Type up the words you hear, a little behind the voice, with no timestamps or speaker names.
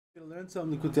We're going to learn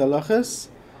some likutei halachos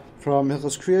from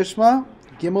halachos Kriya Shema,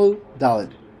 Gimel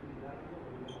Daled.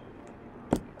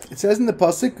 It says in the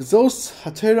pasuk, "Zos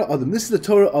haTorah Adam." This is the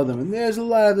Torah Adam, and there's a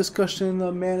lot of discussion.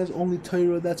 A man is only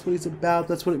Torah. That's what he's about.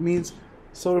 That's what it means.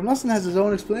 So Rav Nassan has his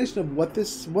own explanation of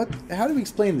How do we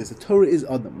explain this? The Torah is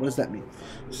Adam. What does that mean?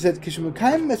 He said,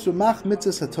 "Kishmekayim mitzvah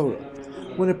mitzvos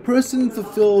haTorah." When a person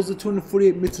fulfills the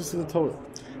 248 mitzvahs of the Torah,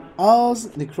 Az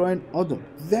nikroin Adam,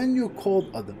 then you're called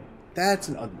Adam. That's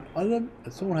an Adam. Adam,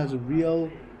 if someone has a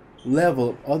real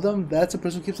level of Adam, that's a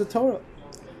person who keeps the Torah.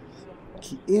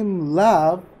 Ki im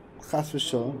lav chas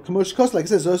v'shalom. Like it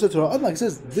says, Zos Torah Adam. Like it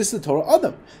says, this is the Torah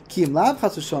Adam. Ki im lav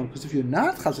chas v'shalom. Because if you're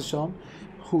not chas v'shalom,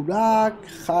 hurak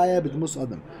chaya b'dmus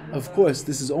Adam. Of course,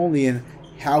 this is only in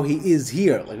how he is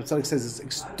here. Like Tzaddik says, it's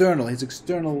external. His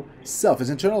external self, his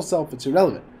internal self, it's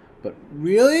irrelevant. But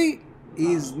really,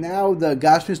 he's now the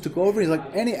Gashmis took over. He's like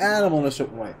any animal in a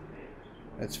certain way.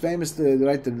 It's famous. The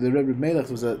Rebbe Melech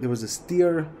there was a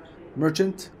steer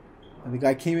merchant, and the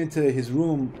guy came into his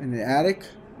room in the attic.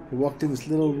 He walked in this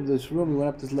room. He went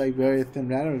up this very thin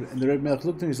ladder, and the Rebbe Melech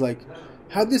looked at him. He's like,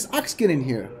 "How'd this ox get in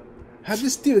here? How'd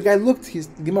this steer?" The guy looked. He's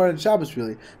Gemara and Shabbos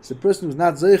really. It's the person who's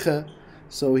not zeicha,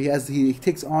 so he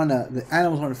takes on the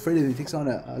animals aren't afraid of him. He takes on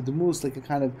a demus, like a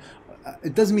kind of.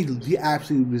 It doesn't mean he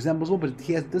absolutely resembles one, but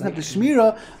doesn't have the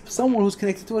shmira of someone who's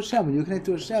connected to Hashem. When you're connected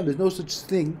to Hashem, there's no such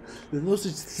thing. There's no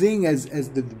such thing as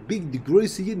the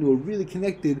gross yidden who are really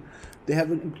connected. They have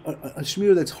a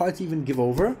shmira that's hard to even give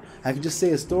over. I can just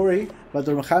say a story about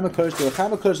the Rechama Kodesh. The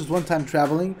Rechama Kodesh was one time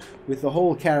traveling with the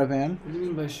whole caravan. What do you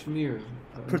mean by shmira?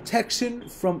 Protection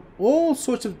from all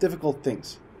sorts of difficult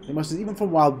things. They must even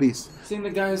from wild beasts. Saying the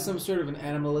guy has some sort of an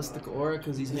animalistic aura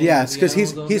because he's because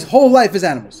his whole life is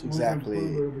animals. Exactly,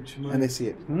 and they see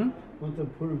it. One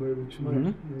time Purim by Rabbi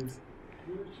Shimon,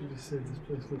 she just said this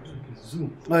place looks like a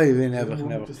zoo. Ay, never.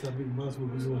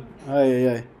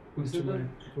 Ay.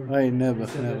 Ay, never.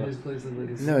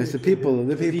 No, it's the people.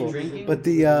 But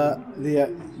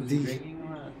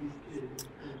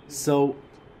so.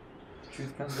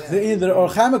 The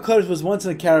Orchama Kodesh was once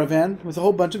in a caravan with a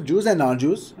whole bunch of Jews and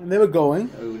non-Jews, and they were going,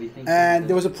 and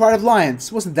there was a pride of lions.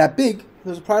 It wasn't that big.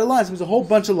 There was a pride of lions. There was a whole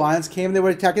bunch of lions came, and they were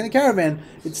attacking the caravan.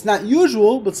 It's not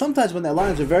usual, but sometimes when the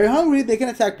lions are very hungry, they can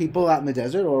attack people out in the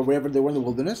desert or wherever they were in the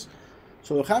wilderness.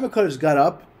 So the Orchama Kodesh got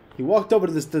up. He walked over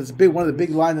to this one of the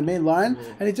big lion, the main lion,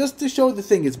 and he just to show the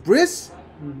thing, it's bris,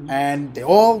 and they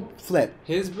all fled.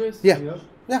 His bris? Yeah,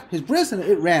 his bris, and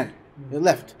it ran. It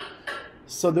left.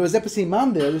 So there was Episi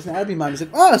Imam there, there's an Arabic Imam. He's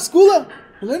like, skula!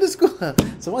 I learned a skula.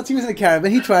 So once he was in the caravan,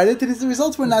 he tried it, and the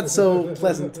results were not so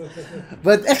pleasant.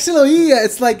 But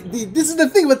it's like, this is the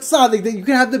thing with tzaddik, that you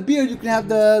can have the beer, you can have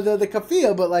the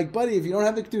kafia, but like, buddy, if you don't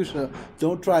have the kedusha,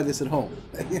 don't try this at home.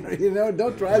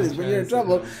 Don't try this when you're in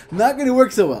trouble. Not going to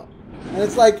work so well. And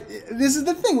it's like, this is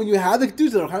the thing, when you have the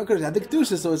kedusha, the Orchama Kodesh had the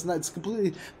kedusha, so it's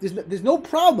completely, there's no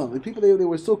problem. The people, they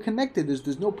were so connected,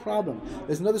 there's no problem.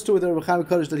 There's another story with the Orchama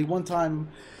Kodesh that the Orchama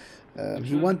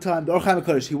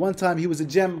Kodesh, he was a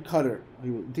gem cutter. He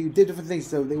did different things.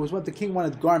 So there was the king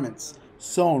wanted garments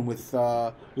sewn with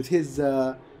his, he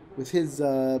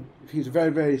was very,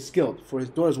 very skilled for his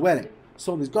daughter's wedding.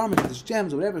 Sewn these garments, these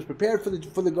gems, or whatever, is prepared for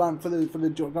the garments for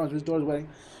his daughter's wedding.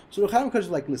 So the Orchama Kodesh is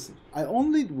like, listen, I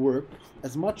only work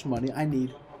as much money I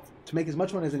need to make as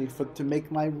much money as I need to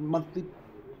make my monthly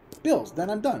bills. Then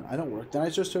I'm done. I don't work. Then I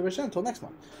just serve Hashem until next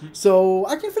month. So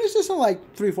I can finish this in like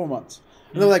 3-4 months.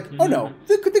 And they're like, oh no,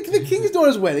 the king's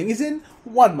daughter's wedding is in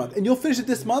 1 month, and you'll finish it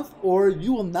this month, or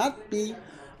you will not be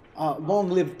a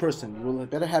long-lived person. You will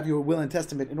better have your will and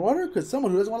testament in order, because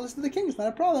someone who doesn't want to listen to the king is not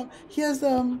a problem. He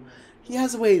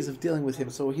has ways of dealing with him,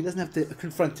 so he doesn't have to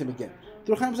confront him again.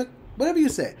 The Orchama was like, whatever you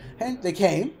say. And they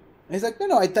came, and he's like,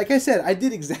 no, like I said, he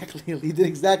did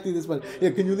exactly this one. Yeah,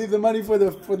 can you leave the money for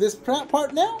this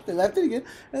part now? They left it again,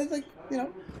 and it's like,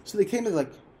 so they came and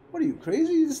like, what are you,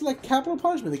 crazy? This is like capital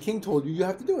punishment. The king told you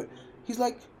have to do it. He's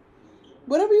like,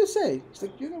 whatever you say. He's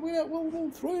like, we'll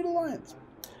throw you to lions.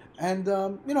 And,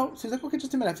 so he's like, okay,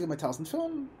 just a minute, I have to get my towels and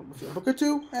film, a book or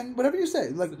two, and whatever you say.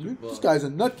 Like, this guy's a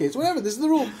nutcase, whatever, this is the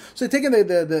rule. So they're taking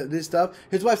this stuff.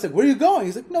 His wife's like, where are you going?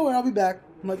 He's like, nowhere, I'll be back.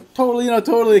 I'm like,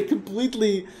 totally,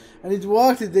 completely. And he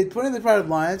walked, they put in the pride of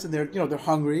lions, and they're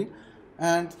hungry,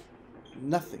 and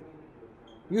nothing.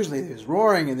 Usually there's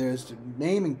roaring, and there's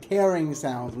name and caring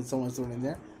sounds when someone's thrown in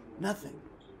there. Nothing.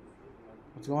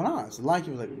 What's going on? So the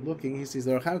lion was like looking, he sees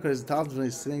the Orchama Kodesh, the talisman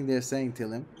is sitting there saying to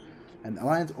him, and the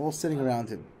lions all sitting around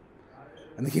him.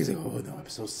 And the king's like, oh no, I'm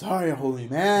so sorry, holy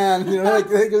man. You know, like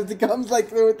it becomes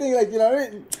like the thing, like, you know,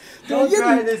 right? Don't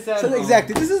try this at home.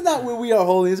 Exactly. This is not where we are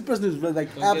holy. This is a person who's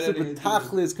like Don't absolutely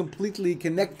tachlis, completely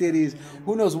connected. He's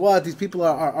who knows what. These people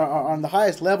are on the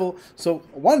highest level. So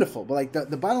wonderful. But like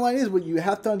the bottom line is, what you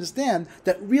have to understand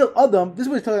that real Adam. This is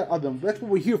what he's talking about Adam. That's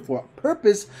what we're here for.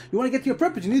 Purpose. You want to get to your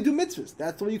purpose. You need to do mitzvahs.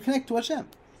 That's the way you connect to Hashem.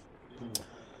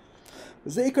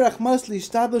 This is the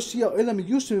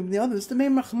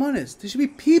main rachmanis. There should be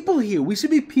people here. We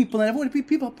should be people, and everyone should be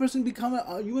people. A person become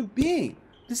a human being.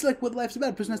 This is like what life's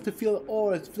about. A person has to feel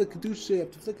awe, has to feel kedusha,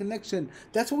 have to feel connection.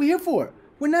 That's what we're here for.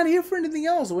 We're not here for anything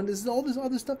else. When there's all this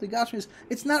other stuff, the Gashmis,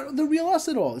 it's not the real us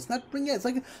at all. It's not bring it. It's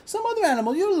like some other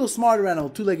animal. You're a little smarter animal,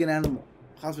 two-legged animal.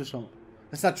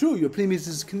 That's not true. Your primus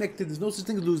is connected. There's no such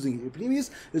thing as losing it. Your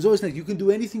primus is always connected. You can do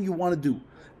anything you want to do.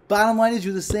 Bottom line is,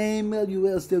 you're the same.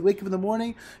 You still wake up in the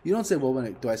morning. You don't say, well,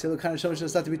 do I say the kind of shamash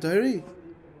start to be tahiri?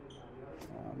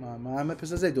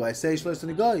 Do I say shlosh to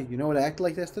the guy? You know what I acted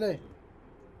like yesterday?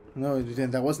 No,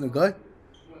 that wasn't a guy.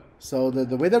 So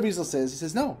the way that Rizal says, he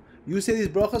says, no. You say these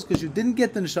brachas because you didn't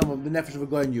get the neshama of the nefesh of a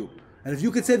guy in you. And if you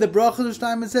could say the brachas of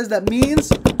Shtaim, it says that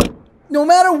means no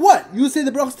matter what you say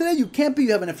the brachas today, you can't be.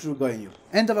 You have a nefesh of a guy in you.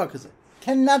 End of Akazah.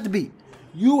 Cannot be.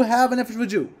 You have a nefesh of a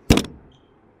Jew.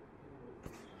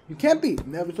 You can't be.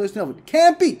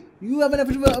 Can't be. You have an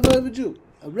nefesh of a Jew.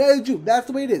 A real Jew. That's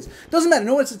the way it is. Doesn't matter.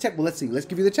 No, it's a check. Well, let's see. Let's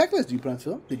give you the checklist. Do you put on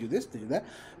film? Did you do this? Did you do that?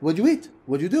 What'd you eat?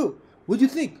 What'd you do? What'd you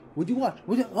think? What'd you watch?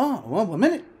 Oh, well, 1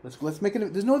 minute. Let's make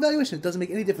it. There's no evaluation. It doesn't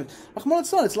make any difference. It's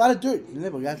a lot of dirt. You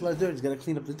got a lot of dirt. You got to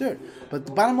clean up the dirt. But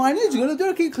the bottom line is, you go to the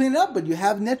dirt, you clean it up, but you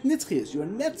have net nitzchias. You're a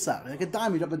netzach. Like a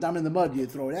diamond. You drop a diamond in the mud, you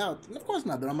throw it out. And of course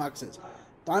not. The Ramak says.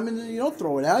 Diamond, you don't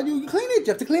throw it out. You clean it. You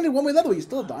have to clean it one way or the other way. You're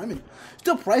still a diamond.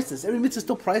 Still priceless. Every mitzvah is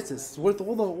still priceless. It's worth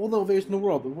all the various in the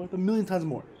world. It's worth 1,000,000 times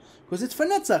more. Because it's for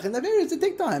netzach, and the various, it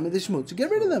take time, and the shmutz. You get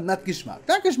rid of them, not gishmak.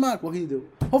 Not gishmak, what can you do?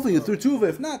 Hopefully you threw tshuva.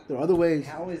 If not, there are other ways.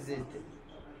 How is it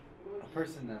a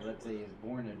person that, let's say, is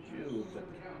born a Jew, but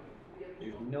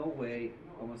there's no way,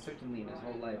 almost certainly in his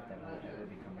whole life, that will ever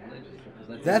become religious?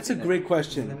 Because That's a great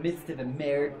question. In the midst of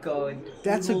America. And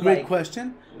that's a great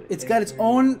question. It's got its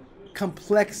own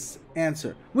complex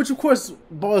answer, which of course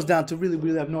boils down to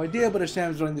really have no idea, but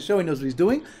Hashem is running the show, he knows what he's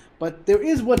doing. But there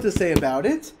is what to say about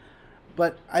it.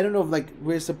 But I don't know if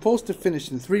we're supposed to finish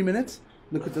in 3 minutes.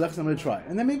 Look at the halachos. I'm going to try,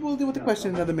 and then maybe we'll deal with the question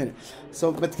in another minute.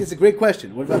 So, but it's a great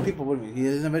question. What about people? He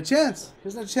doesn't have a chance. He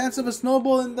doesn't have a chance of a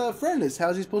snowball in the furnace. How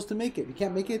is he supposed to make it? He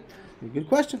can't make it. Good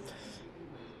question.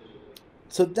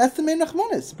 So that's the main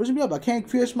rachmanis.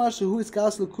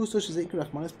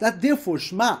 That therefore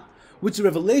Shema, which is a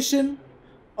revelation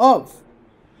of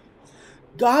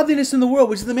godliness in the world,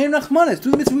 which is the main rachmanis.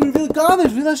 Through the mitzvah we reveal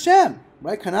godliness, reveal Hashem.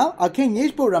 Right, Kanal?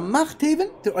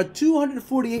 There are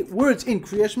 248 words in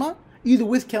Kriya Shema, either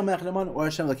with Kel Melech Naman or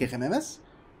Hashem Lekechem Emes,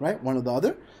 right? One or the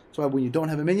other. So when you don't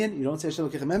have a minyan, you don't say Hashem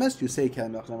Lekechem Emes, you say Kel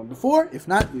Melech Naman before. If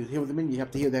not, you hear with the minyan, you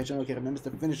have to hear the Hashem Lekechem Emes to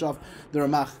finish off the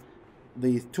Ramach,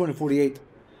 the 248,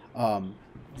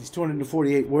 these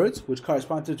 248 words, which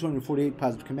correspond to 248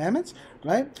 positive commandments,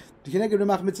 right? This is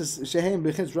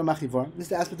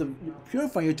the aspect of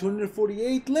purifying your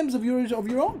 248 limbs of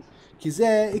your own. Because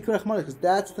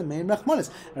that's the main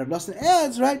rachmanis. And Rav Nosson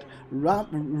adds, right,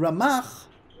 Ramach,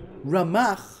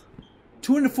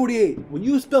 248. When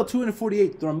you spell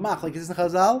 248, the Ramach, like it is in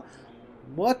Chazal,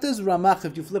 what does Ramach,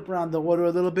 if you flip around the order a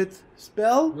little bit,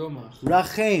 spell? Romach.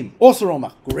 Rachem. Also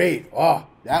Romach. Great. Oh,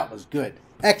 that was good.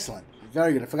 Excellent.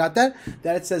 Very good. I forgot that.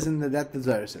 That it says in that the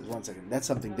Zohar says. 1 second. That's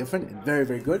something different and very,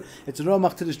 very good. It's a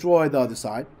Romach to destroy the other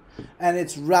side. And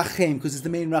it's Rachem, because it's the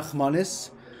main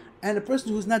Rachmanis. And a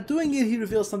person who's not doing it, he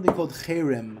reveals something called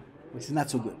Cherem, which is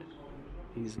not so good.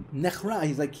 He's Nechra,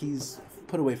 he's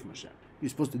put away from Hashem. You're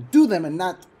supposed to do them and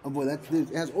not avoid that. It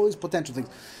has all these potential things.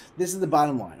 This is the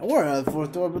bottom line. Or to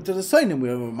the Sainim, we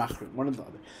have a Machrim, one or the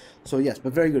other. So yes,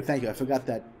 but very good, thank you. I forgot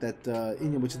that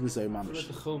Inyan, which is the Zohar Mamish. What about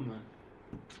the Chomer?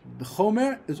 The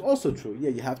Chomer is also true. Yeah,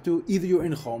 you have to, either you're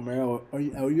in Chomer or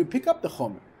you pick up the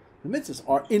Chomer. The mitzvahs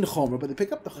are in Chomer, but they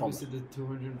pick up the Chomer. The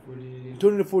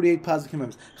 248 positive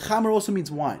commandments. Chamer also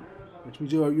means wine, which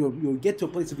means you get to a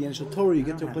place of the initial Torah, you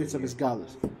get to a place of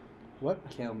Isgalus. What?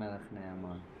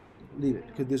 Leave it,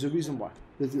 because there's a reason why.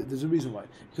 There's a reason why.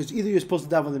 Because either you're supposed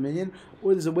to daven on the minyan,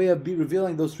 or there's a way of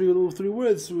revealing those three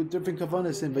words through different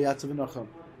kavanas in Vayatzav V'Nacham.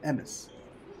 Emes.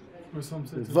 Or some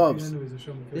sense Vavs. of the end of his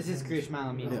Hashem. This is Kriya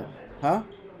Shema. Yeah. Huh?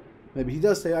 Maybe he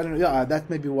does say, I don't know. Yeah, that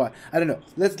may be why. I don't know.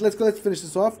 Let's finish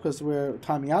this off because we're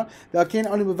timing out. Suddenly,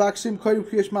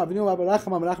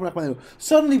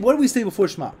 what do we say before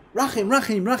Shema? Rachim,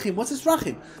 Rachim, Rachim. What's this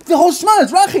Rachim? The whole Shema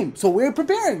is Rachim. So we're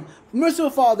preparing. Merciful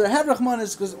Father, have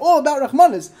Rachmanis, because all about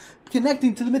Rachmanis,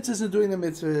 connecting to the mitzvahs and doing the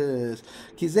mitzvahs.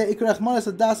 The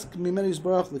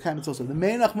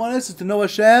main Rachmanis is to know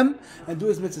Hashem and do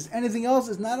His mitzvahs. Anything else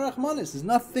is not a Rachmanis. There's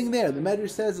nothing there. The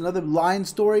Medrash says, another lion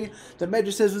story, the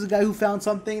Medrash says was a guy who found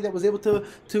something that was able to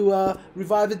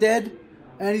revive the dead,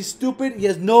 and he's stupid. He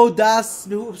has no das.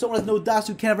 If someone has no das,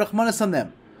 you can't have Rachmanis on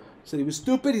them. So he was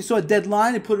stupid. He saw a dead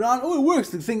lion. He put it on. Oh, it works.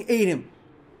 The thing ate him.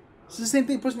 It's the same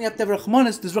thing. Person, you have to have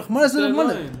Rachmanis. There's Rachmanis and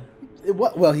Rachmanis.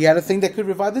 Well, he had a thing that could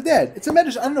revive the dead. It's a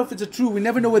medrash. I don't know if it's a true. We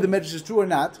never know whether the medrash is true or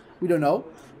not. We don't know.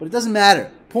 But it doesn't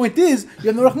matter. Point is,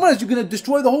 you have no Rachmanis, you're going to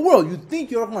destroy the whole world. You think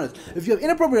you're Rachmanis. If you have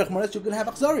inappropriate Rachmanis, you're going to have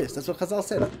Achzarius. That's what Chazal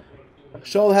said.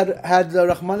 Shaul had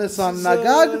Rachmanis on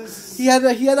Nagag. He had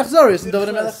Achzarius.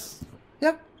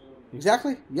 Yeah.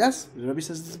 Exactly. Yes. The Rebbe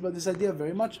says this idea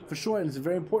very much, for sure, and it's a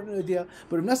very important idea.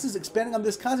 But Rav Nosson is expanding on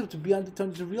this concept to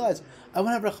realize, I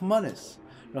want to have Rachmanis.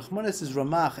 Rachmanis is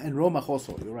Ramach and Romach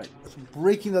also. You're right. It's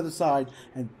breaking the other side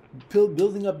and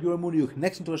building up your emunah, your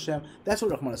connection to Hashem. That's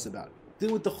what Rachmanis is about.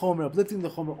 Dealing with the Chomer, uplifting the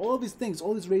Chomer, all these things,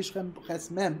 all these Reish Chem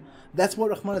Ches Mem. That's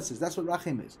what Rachmanis is. That's what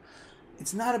Rachim is.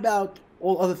 It's not about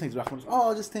all other things. Rachmanis. Oh,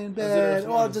 I'll just stay in bed.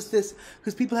 Oh, I'll just this.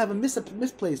 Because people have a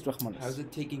misplaced Rachmanis. How's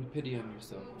it taking pity on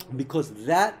yourself? Because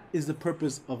that is the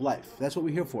purpose of life. That's what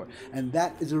we're here for, and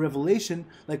that is a revelation.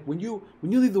 Like when you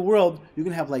leave the world, you're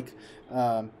gonna have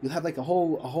you'll have a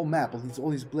whole map of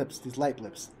all these blips, these light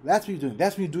blips. That's what you're doing.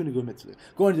 That's what you're doing to go mitzvah.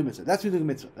 Going to the mitzvah. That's what you're doing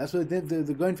mitzvah. That's what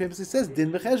the Goyen famously says.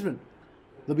 Din v'cheshbon.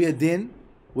 There'll be a din.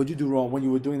 What did you do wrong when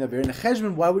you were doing that? Very in a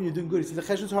cheshbon. Why were you doing good? He says the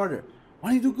cheshbon's harder. Why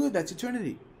don't you do good? That's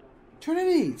eternity.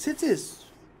 Eternity. Tzitzis.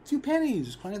 Few pennies.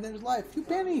 Just crying at the end of his life. Few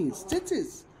pennies.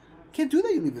 Tzitzis. Can't do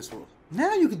that. You leave this world.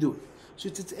 Now you can do it. So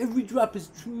it's every drop is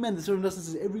tremendous. Rav Nosson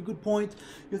says every good point.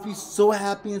 You have to be so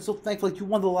happy and so thankful, like you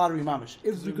won the lottery, mamish.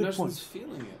 Every good point.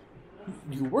 Feeling it.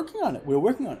 You're working on it. We're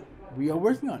working on it. We are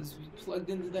working on it. Plugged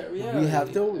into that reality. We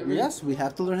have to. We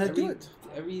have to learn how to do it.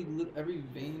 Every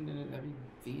vein in it, every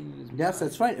vein in his Yes,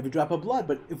 that's right. Every drop of blood.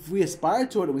 But if we aspire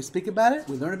to it and we speak about it,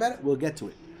 we learn about it, we'll get to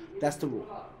it. That's the rule.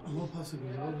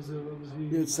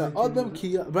 It's Adam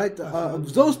ki right.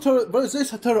 Those Torah.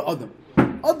 Adam.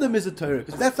 Adam is a Torah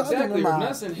because that's the exactly. Adam.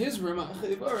 Rav Nosson, his Ramah.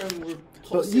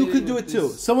 But you could do it too.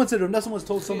 Someone said Rav Nosson once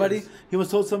told somebody. He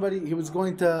was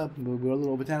going to. We're a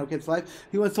little over time. Okay, it's life.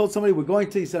 He once told somebody we're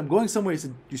going to. He said I'm going somewhere. He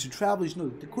said you should travel. You should know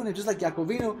the Tikkun, just like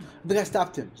Yaakovinu. The guy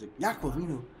stopped him. He's like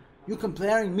Yaakovinu. You're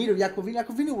comparing me to Yaakovinu.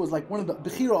 Yaakovinu was like one of the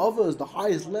Bechira Avos, the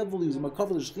highest level. He was in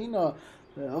Makav L'Shechina.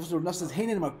 Officer of Noson's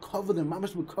Hainin and Makav and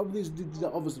Mamash Makav. These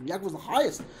Avos. Yaakov was the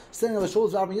highest, standing on the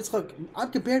shoulders of Avraham Yitzchak.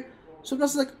 I'm compared. So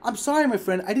Noson's like, I'm sorry, my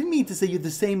friend. I didn't mean to say you're the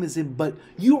same as him, but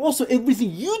you also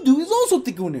everything you do is also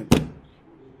tikkunim.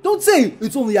 Don't say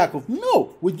it's only Yaakov.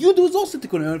 No, what you do is also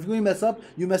tikkunim. And if you mess up,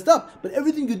 you messed up. But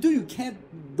everything you do, you can't.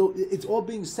 It's all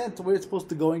being sent to where it's supposed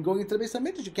to go and going into the Beis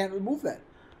HaMikdash. You can't remove that.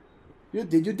 You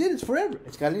did. It's forever.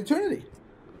 It's got an eternity.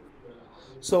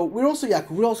 So we're also Yaakov.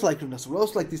 We're also like Rav Nosson. We're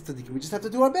also like these tzaddikim. We just have to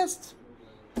do our best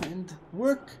and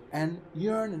work and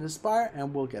yearn and aspire,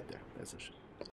 and we'll get there. That's it.